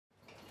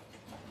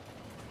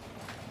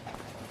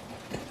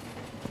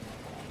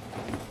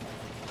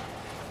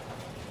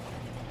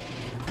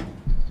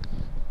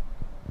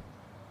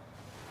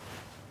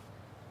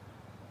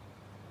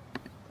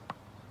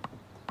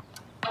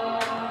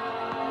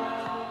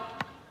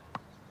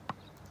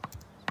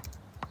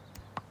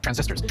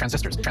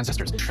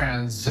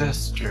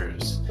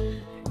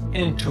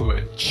into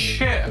a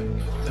chip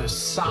the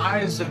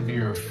size of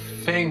your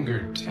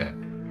fingertip.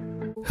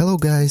 Hello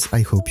guys,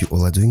 I hope you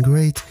all are doing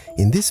great.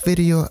 In this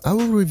video I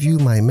will review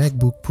my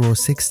MacBook Pro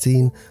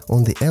 16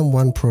 on the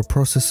M1 Pro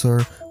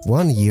processor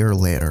 1 year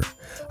later.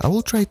 I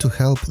will try to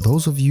help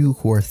those of you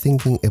who are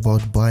thinking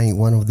about buying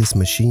one of these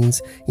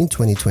machines in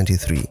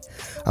 2023.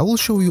 I will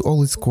show you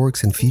all its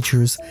quirks and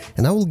features,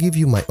 and I will give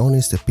you my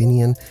honest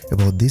opinion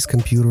about this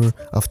computer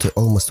after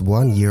almost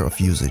 1 year of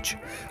usage.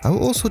 I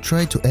will also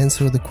try to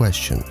answer the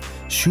question,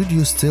 should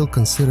you still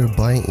consider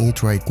buying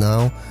it right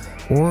now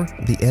or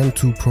the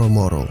M2 Pro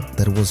model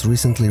that was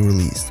recently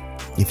released?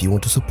 If you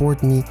want to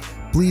support me,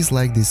 please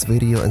like this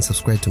video and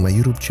subscribe to my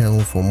YouTube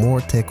channel for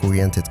more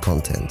tech-oriented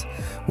content.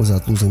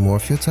 Without losing more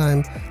of your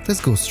time,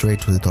 let's go straight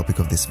to the topic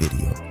of this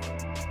video.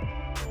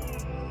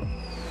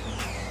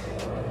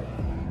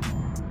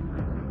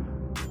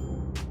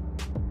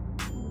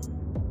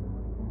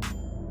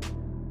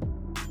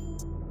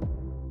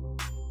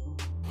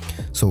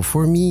 So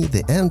for me,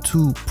 the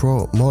M2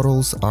 Pro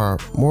models are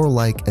more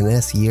like an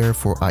S year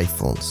for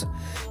iPhones.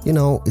 You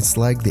know, it's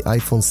like the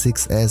iPhone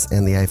 6s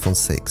and the iPhone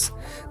 6.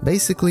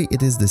 Basically,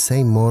 it is the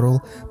same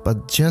model,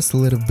 but just a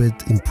little bit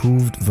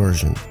improved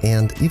version.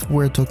 And if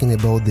we're talking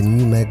about the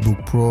new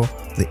MacBook Pro,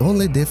 the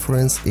only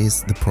difference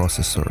is the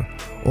processor.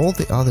 All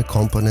the other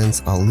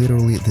components are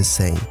literally the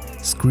same.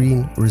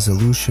 Screen,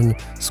 resolution,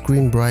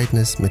 screen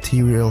brightness,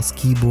 materials,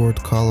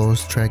 keyboard,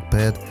 colors,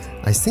 trackpad.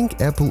 I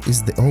think Apple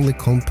is the only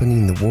company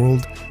in the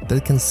world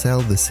that can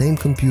sell the same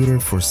computer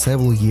for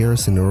several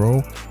years in a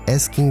row,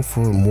 asking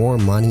for more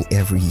money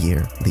every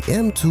year. The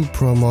M2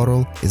 Pro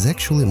model is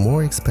actually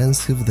more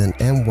expensive than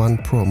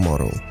M1 Pro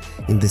model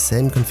in the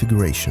same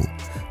configuration.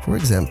 For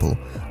example,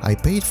 I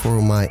paid for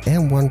my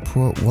M1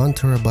 Pro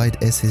 1TB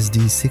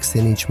SSD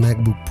 16-inch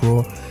MacBook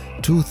Pro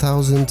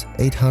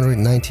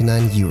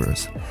 2,899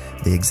 euros.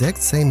 The exact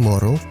same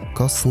model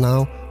costs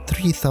now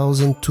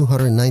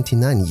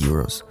 3,299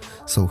 euros,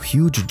 so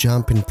huge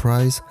jump in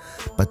price,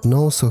 but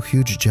no so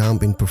huge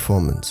jump in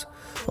performance.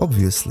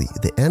 Obviously,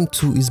 the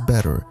M2 is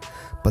better,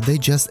 but they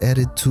just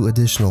added 2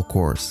 additional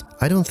cores.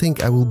 I don't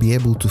think I will be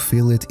able to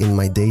feel it in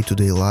my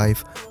day-to-day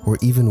life or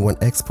even when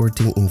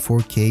exporting in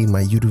 4K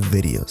my YouTube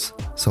videos.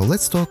 So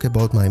let's talk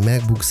about my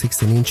MacBook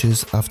 16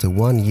 inches after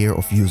 1 year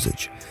of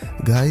usage.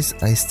 Guys,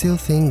 I still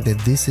think that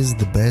this is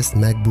the best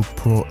MacBook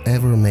Pro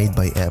ever made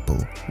by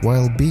Apple.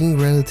 While being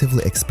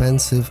relatively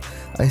expensive,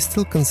 I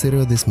still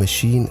consider this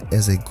machine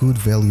as a good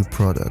value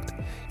product.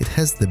 It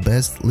has the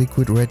best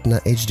Liquid Retina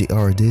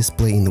HDR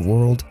display in the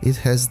world, it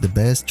has the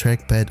best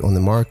trackpad on the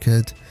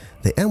market.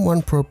 The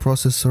M1 Pro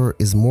processor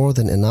is more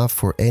than enough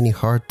for any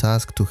hard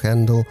task to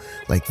handle,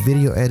 like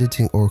video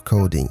editing or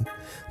coding.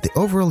 The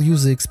overall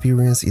user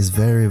experience is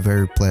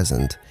very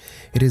pleasant.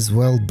 It is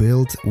well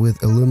built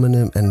with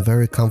aluminum and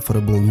very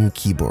comfortable new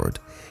keyboard.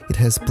 It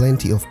has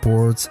plenty of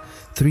ports,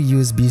 3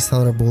 USB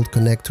Thunderbolt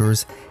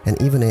connectors and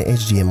even an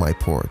HDMI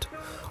port.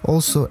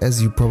 Also,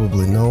 as you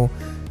probably know,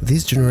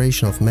 this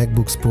generation of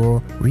MacBooks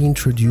Pro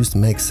reintroduced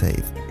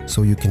MagSafe,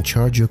 so you can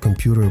charge your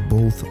computer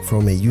both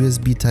from a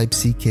USB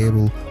Type-C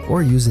cable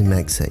or using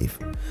MagSafe.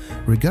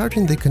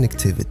 Regarding the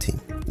connectivity,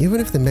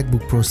 even if the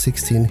MacBook Pro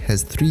 16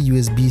 has 3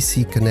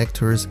 USB-C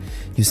connectors,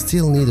 you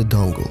still need a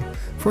dongle.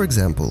 For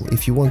example,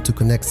 if you want to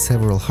connect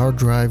several hard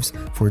drives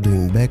for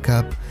doing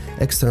backup,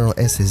 external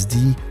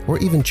SSD, or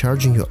even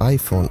charging your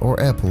iPhone or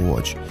Apple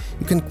Watch,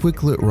 you can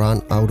quickly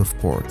run out of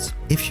ports.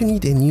 If you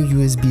need a new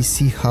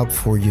USB-C hub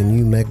for your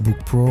new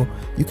MacBook Pro,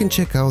 you can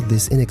check out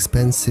this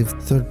inexpensive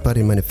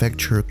third-party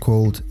manufacturer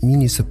called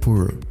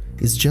Minisopuru.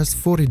 It's just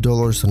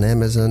 $40 on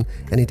Amazon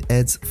and it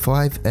adds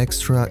 5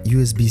 extra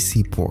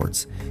USB-C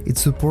ports. It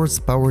supports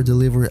power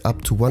delivery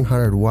up to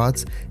 100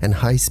 watts and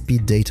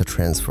high-speed data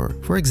transfer.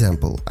 For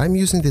example, I'm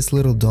using this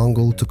little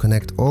dongle to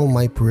connect all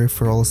my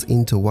peripherals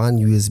into one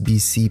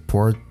USB-C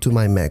port to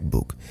my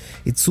MacBook.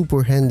 It's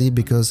super handy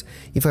because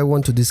if I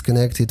want to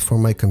disconnect it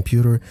from my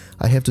computer,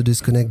 I have to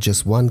disconnect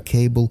just one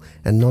cable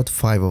and not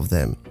 5 of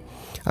them.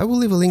 I will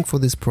leave a link for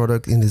this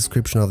product in the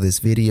description of this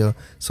video,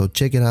 so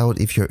check it out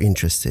if you're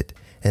interested.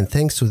 And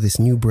thanks to this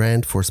new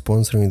brand for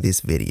sponsoring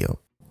this video.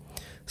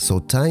 So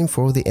time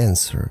for the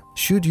answer.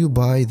 Should you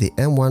buy the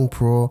M1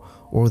 Pro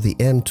or the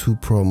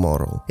M2 Pro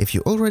model? If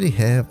you already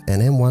have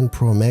an M1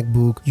 Pro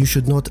MacBook, you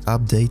should not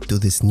update to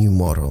this new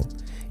model.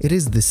 It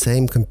is the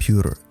same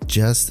computer,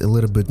 just a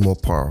little bit more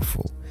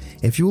powerful.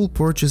 If you will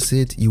purchase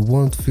it, you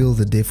won't feel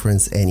the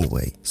difference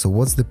anyway. So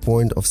what's the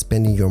point of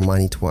spending your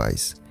money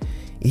twice?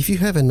 If you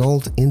have an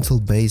old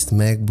Intel-based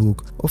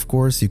MacBook, of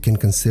course you can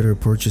consider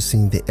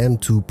purchasing the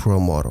M2 Pro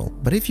model.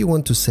 But if you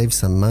want to save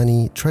some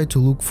money, try to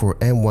look for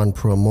M1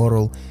 Pro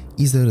model,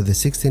 either the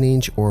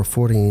 16-inch or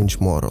 14-inch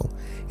model.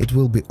 It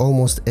will be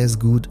almost as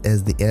good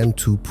as the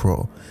M2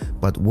 Pro,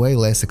 but way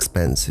less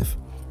expensive.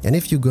 And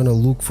if you're gonna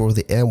look for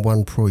the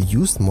M1 Pro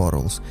used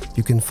models,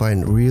 you can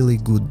find really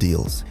good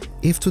deals.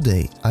 If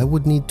today I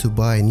would need to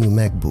buy a new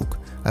MacBook,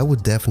 I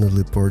would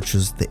definitely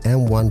purchase the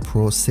M1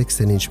 Pro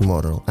 16-inch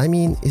model. I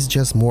mean, it's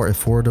just more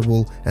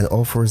affordable and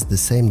offers the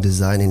same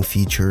design and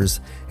features,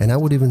 and I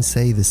would even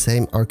say the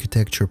same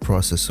architecture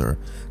processor,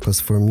 cause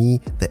for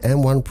me the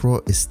M1 Pro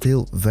is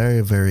still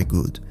very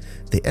good.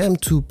 The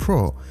M2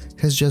 Pro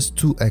has just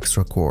 2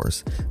 extra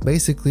cores.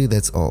 Basically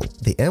that's all.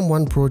 The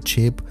M1 Pro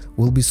chip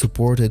will be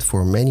supported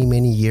for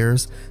many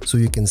years, so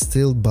you can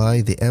still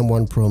buy the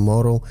M1 Pro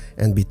model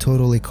and be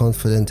totally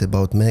confident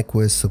about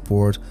macOS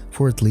support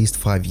for at least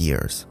 5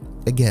 years.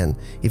 Again,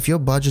 if your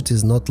budget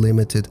is not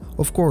limited,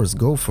 of course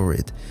go for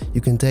it.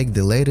 You can take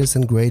the latest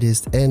and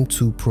greatest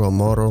M2 Pro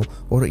model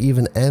or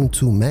even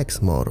M2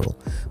 Max model,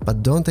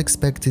 but don't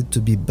expect it to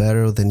be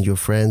better than your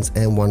friend's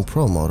M1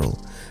 Pro model.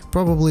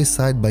 Probably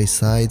side by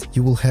side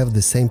you will have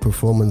the same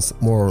performance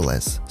more or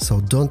less,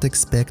 so don't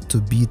expect to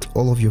beat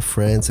all of your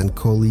friends and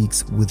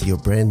colleagues with your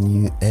brand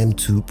new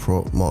M2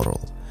 Pro model.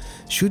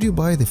 Should you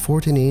buy the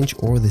 14-inch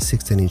or the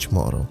 16-inch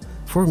model?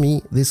 For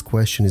me, this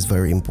question is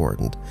very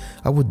important.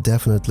 I would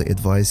definitely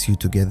advise you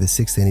to get the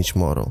 16-inch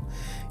model.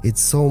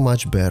 It's so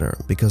much better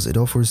because it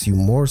offers you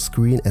more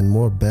screen and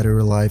more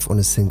battery life on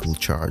a single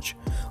charge.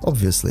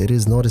 Obviously, it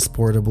is not as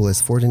portable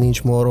as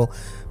 14-inch model,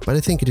 but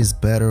I think it is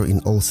better in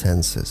all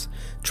senses.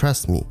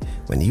 Trust me,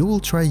 when you will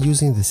try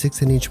using the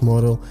 16-inch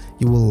model,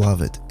 you will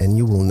love it and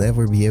you will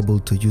never be able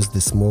to use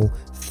the small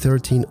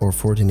 13 or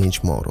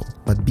 14-inch model.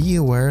 But be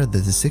aware that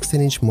the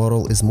 16-inch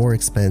model is more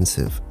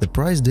expensive. The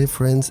price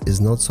difference is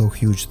not so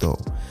huge though.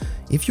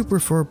 If you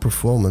prefer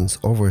performance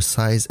over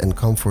size and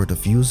comfort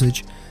of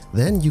usage,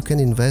 then you can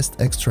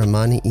invest extra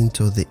money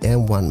into the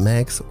M1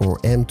 Max or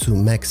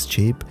M2 Max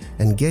chip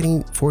and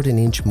getting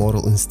 14-inch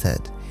model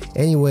instead.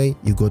 Anyway,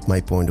 you got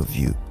my point of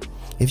view.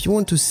 If you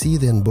want to see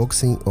the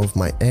unboxing of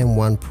my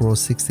M1 Pro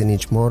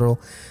 16-inch model,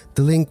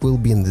 the link will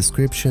be in the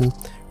description.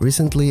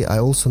 Recently, I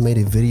also made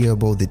a video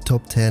about the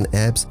top 10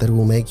 apps that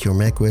will make your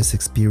macOS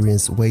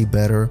experience way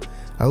better.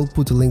 I will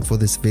put a link for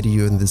this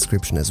video in the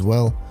description as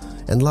well.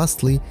 And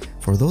lastly,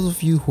 for those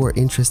of you who are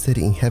interested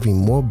in having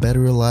more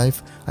battery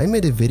life, I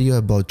made a video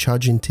about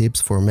charging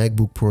tips for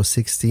MacBook Pro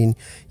 16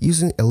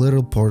 using a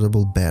little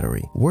portable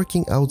battery.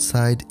 Working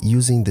outside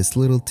using this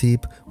little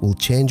tip will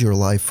change your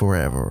life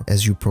forever.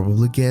 As you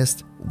probably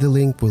guessed, the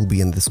link will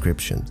be in the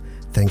description.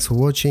 Thanks for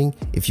watching.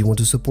 If you want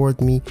to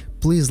support me,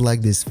 please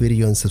like this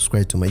video and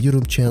subscribe to my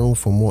YouTube channel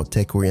for more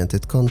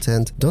tech-oriented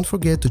content. Don't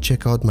forget to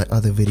check out my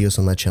other videos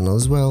on my channel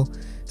as well.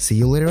 See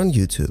you later on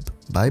YouTube.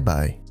 Bye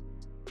bye.